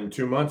riding him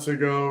 2 months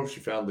ago. She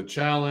found the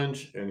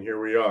challenge, and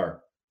here we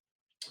are.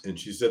 And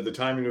she said the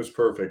timing was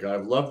perfect.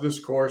 I've loved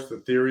this course, the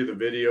theory, the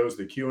videos,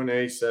 the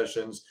Q&A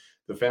sessions,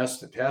 the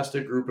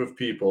fantastic group of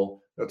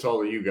people. That's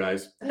all of you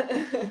guys.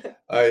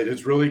 It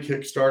has really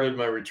kick-started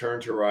my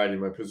return to riding.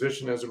 My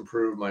position has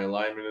improved. My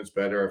alignment is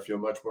better. I feel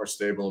much more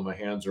stable, and my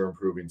hands are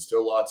improving.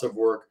 Still lots of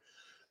work,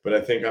 but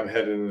I think I'm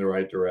headed in the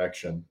right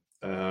direction.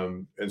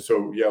 And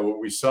so, yeah, what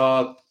we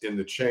saw in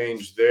the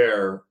change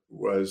there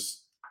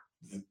was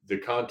the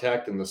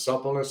contact and the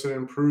suppleness had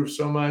improved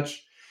so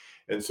much.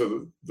 And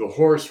so the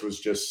horse was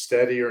just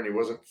steadier, and he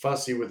wasn't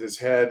fussy with his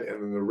head,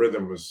 and then the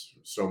rhythm was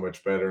so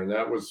much better. And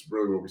that was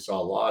really what we saw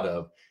a lot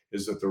of,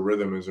 is that the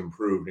rhythm is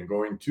improved. And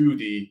going to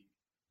the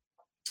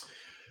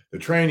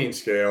training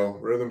scale,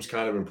 rhythm's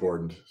kind of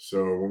important.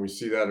 So when we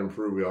see that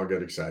improve, we all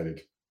get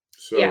excited.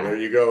 So There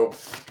you go.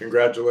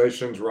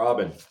 Congratulations,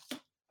 Robin.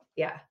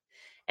 Yeah.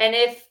 And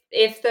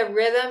if the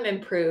rhythm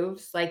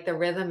improves, like the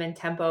rhythm and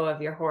tempo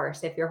of your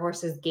horse, if your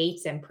horse's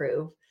gaits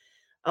improve,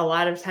 a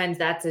lot of times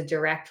that's a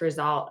direct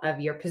result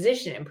of your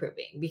position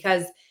improving.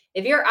 Because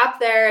if you're up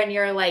there and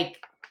you're like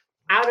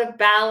out of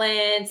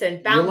balance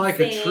and bouncing, you're like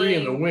a tree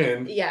in the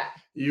wind. Yeah.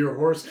 Your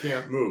horse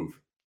can't move.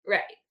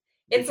 Right.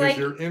 It's because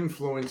you're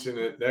influencing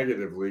it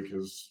negatively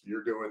because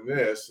you're doing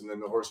this, and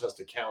then the horse has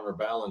to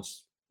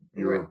counterbalance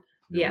your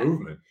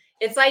movement.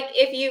 It's like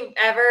if you've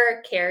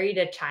ever carried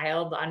a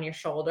child on your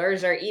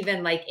shoulders or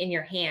even like in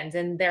your hands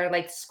and they're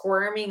like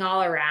squirming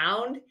all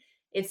around.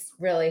 It's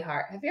really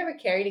hard. Have you ever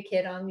carried a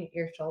kid on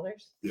your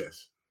shoulders?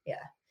 Yes.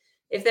 Yeah.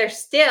 If they're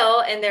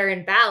still and they're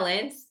in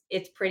balance,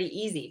 it's pretty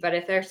easy. But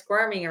if they're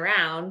squirming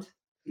around,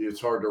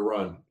 it's hard to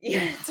run.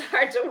 Yeah, it's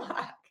hard to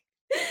walk.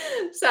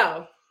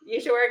 So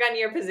you should work on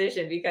your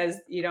position because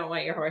you don't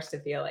want your horse to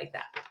feel like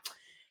that.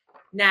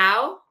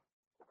 Now,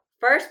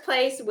 first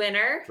place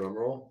winner. Drum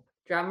roll.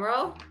 Drum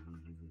roll.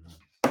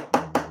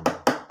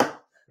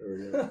 There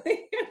we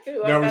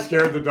go. Now we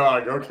scared the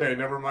dog. Okay,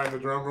 never mind the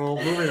drum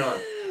roll. Moving on.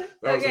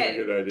 That wasn't a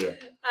good idea.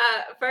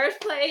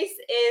 First place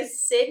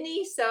is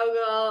Sydney,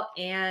 Sogol,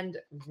 and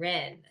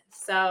Rin.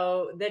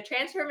 So the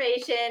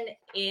transformation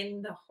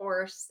in the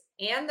horse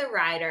and the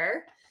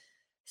rider,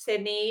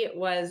 Sydney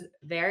was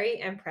very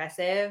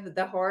impressive.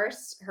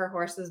 Her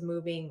horse was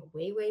moving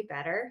way, way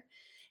better.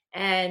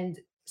 And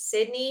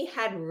Sydney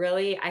had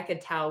really, I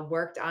could tell,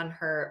 worked on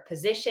her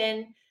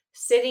position,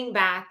 sitting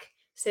back,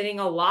 sitting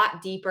a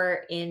lot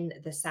deeper in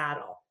the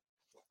saddle.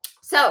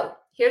 So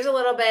here's a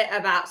little bit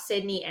about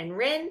Sydney and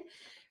Rin.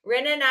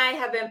 Rin and I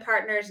have been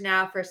partners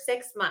now for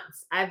 6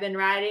 months. I've been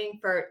riding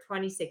for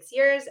 26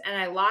 years, and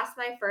I lost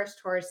my first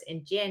horse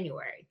in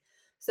January.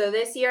 So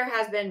this year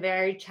has been a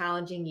very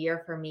challenging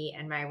year for me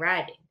and my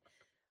riding.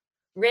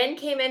 Rin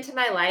came into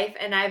my life,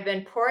 and I've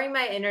been pouring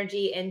my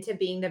energy into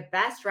being the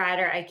best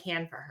rider I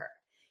can for her.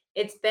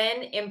 It's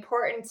been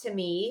important to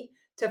me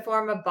to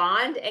form a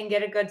bond and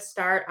get a good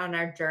start on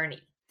our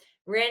journey.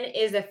 Rin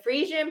is a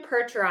Frisian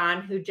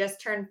Percheron who just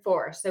turned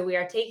 4, so we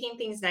are taking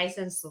things nice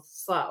and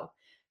slow.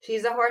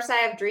 She's a horse I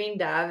have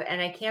dreamed of,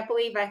 and I can't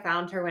believe I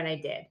found her when I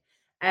did.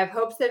 I have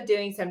hopes of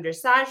doing some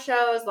dressage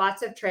shows,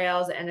 lots of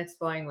trails, and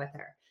exploring with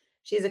her.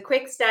 She's a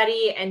quick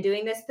study, and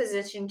doing this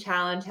position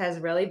challenge has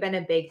really been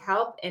a big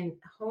help in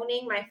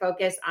honing my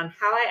focus on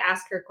how I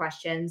ask her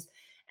questions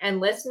and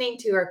listening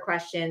to her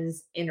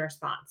questions in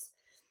response.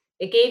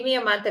 It gave me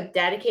a month of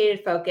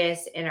dedicated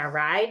focus in our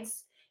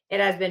rides.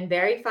 It has been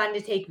very fun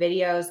to take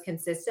videos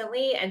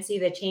consistently and see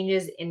the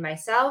changes in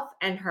myself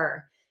and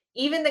her,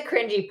 even the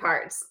cringy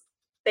parts.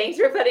 Thanks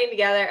for putting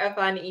together a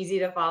fun, easy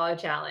to follow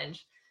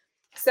challenge.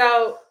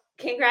 So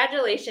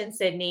congratulations,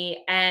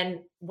 Sydney. And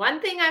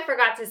one thing I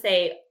forgot to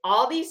say,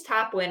 all these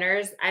top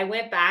winners, I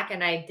went back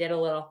and I did a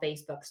little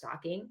Facebook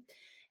stalking.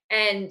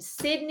 And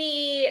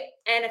Sydney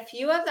and a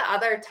few of the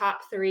other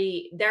top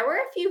 3, there were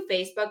a few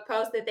Facebook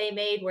posts that they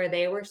made where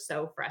they were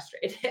so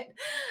frustrated.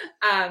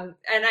 And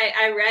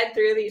I read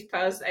through these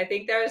posts. I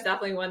think there was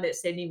definitely one that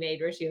Sydney made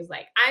where she was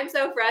like, I'm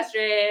so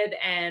frustrated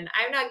and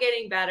I'm not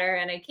getting better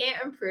and I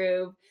can't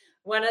improve.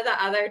 one of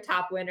the other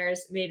top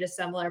winners made a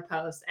similar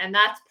post, and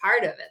that's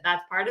part of it.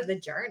 That's part of the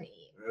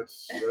journey.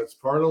 That's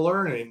part of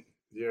learning.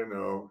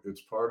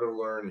 It's part of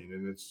learning,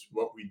 and it's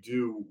what we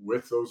do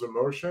with those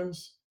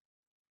emotions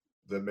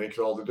that makes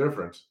all the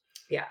difference.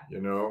 Yeah.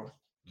 Do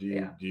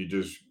you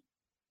just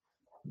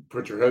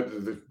put your head to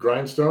the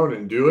grindstone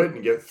and do it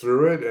and get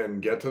through it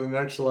and get to the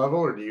next level,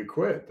 or do you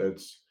quit?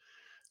 Those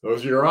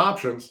are your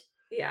options.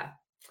 Yeah.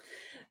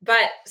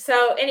 But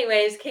so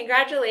anyways,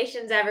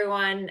 congratulations,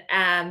 everyone.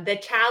 The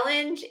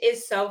challenge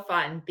is so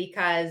fun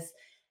because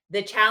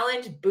the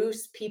challenge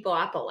boosts people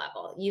up a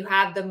level. You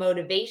have the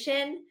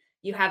motivation,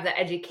 you have the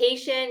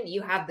education,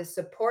 you have the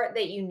support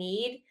that you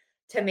need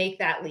to make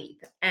that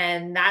leap.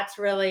 And that's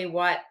really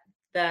what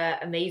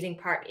the amazing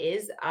part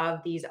is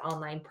of these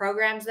online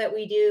programs that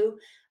we do,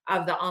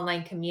 of the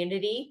online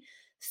community.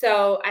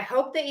 So I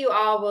hope that you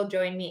all will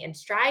join me in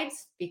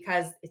Strides,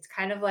 because it's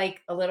kind of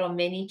like a little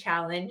mini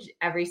challenge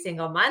every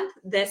single month.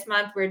 This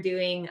month, we're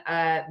doing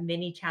a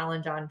mini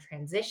challenge on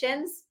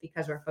transitions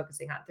because we're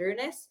focusing on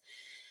throughness.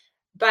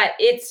 But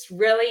it's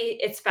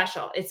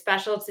special. It's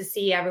special to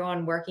see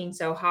everyone working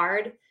so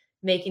hard,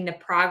 making the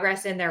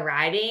progress in their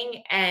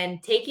riding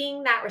and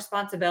taking that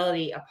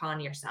responsibility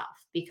upon yourself.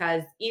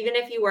 Because even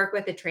if you work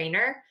with a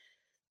trainer,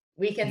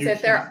 we can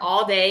sit there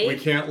all day. We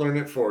can't learn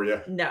it for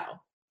you. No.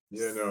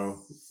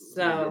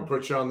 So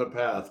put you on the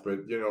path, but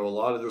a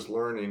lot of this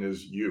learning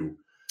is you.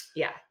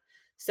 Yeah.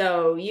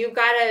 So you've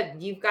got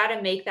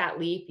to make that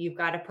leap. You've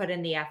got to put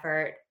in the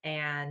effort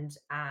and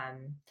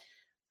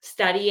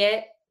study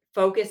it,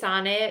 focus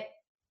on it,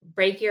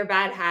 break your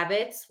bad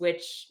habits,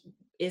 which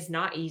is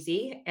not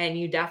easy. And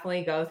you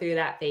definitely go through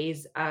that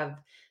phase of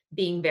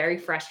being very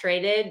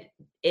frustrated.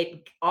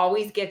 It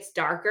always gets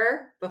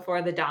darker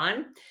before the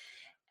dawn.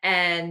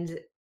 And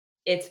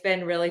it's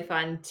been really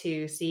fun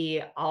to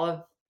see all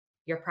of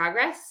your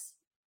progress,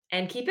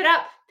 and keep it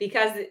up,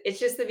 because it's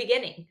just the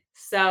beginning.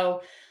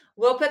 So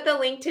we'll put the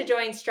link to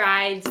join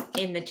Strides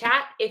in the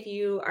chat if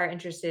you are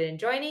interested in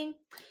joining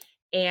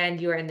and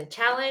you are in the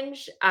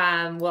challenge.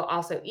 We'll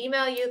also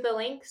email you the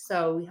link.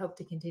 So we hope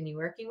to continue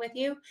working with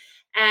you.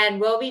 And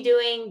we'll be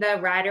doing the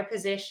rider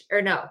position,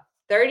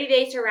 30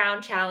 Days to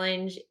Round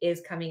challenge is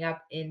coming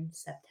up in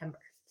September.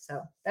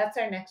 So that's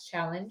our next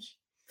challenge.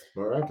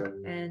 All right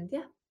then. And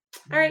yeah.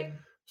 All right.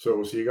 So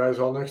we'll see you guys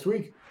all next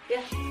week.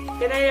 Yeah.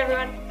 Good night,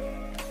 everyone.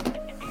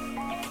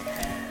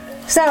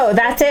 So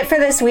that's it for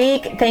this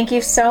week. Thank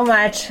you so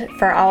much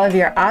for all of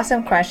your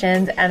awesome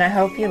questions, and I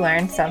hope you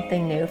learned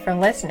something new from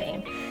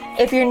listening.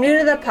 If you're new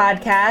to the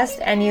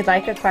podcast and you'd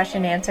like a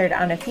question answered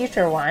on a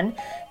future one,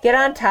 get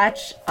on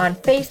touch on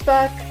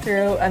Facebook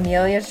through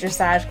Amelia's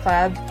Dressage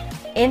Club,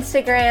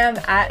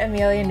 Instagram at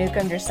Amelia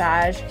Newcomb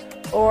Dressage,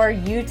 or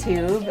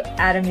YouTube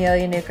at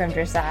Amelia Newcomb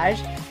Dressage,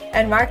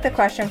 and mark the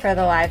question for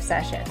the live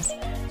sessions.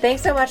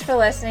 Thanks so much for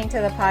listening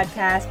to the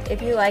podcast.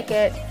 If you like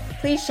it,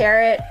 please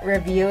share it,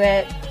 review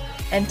it,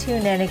 and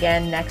tune in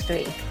again next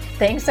week.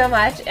 Thanks so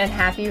much, and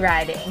happy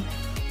riding.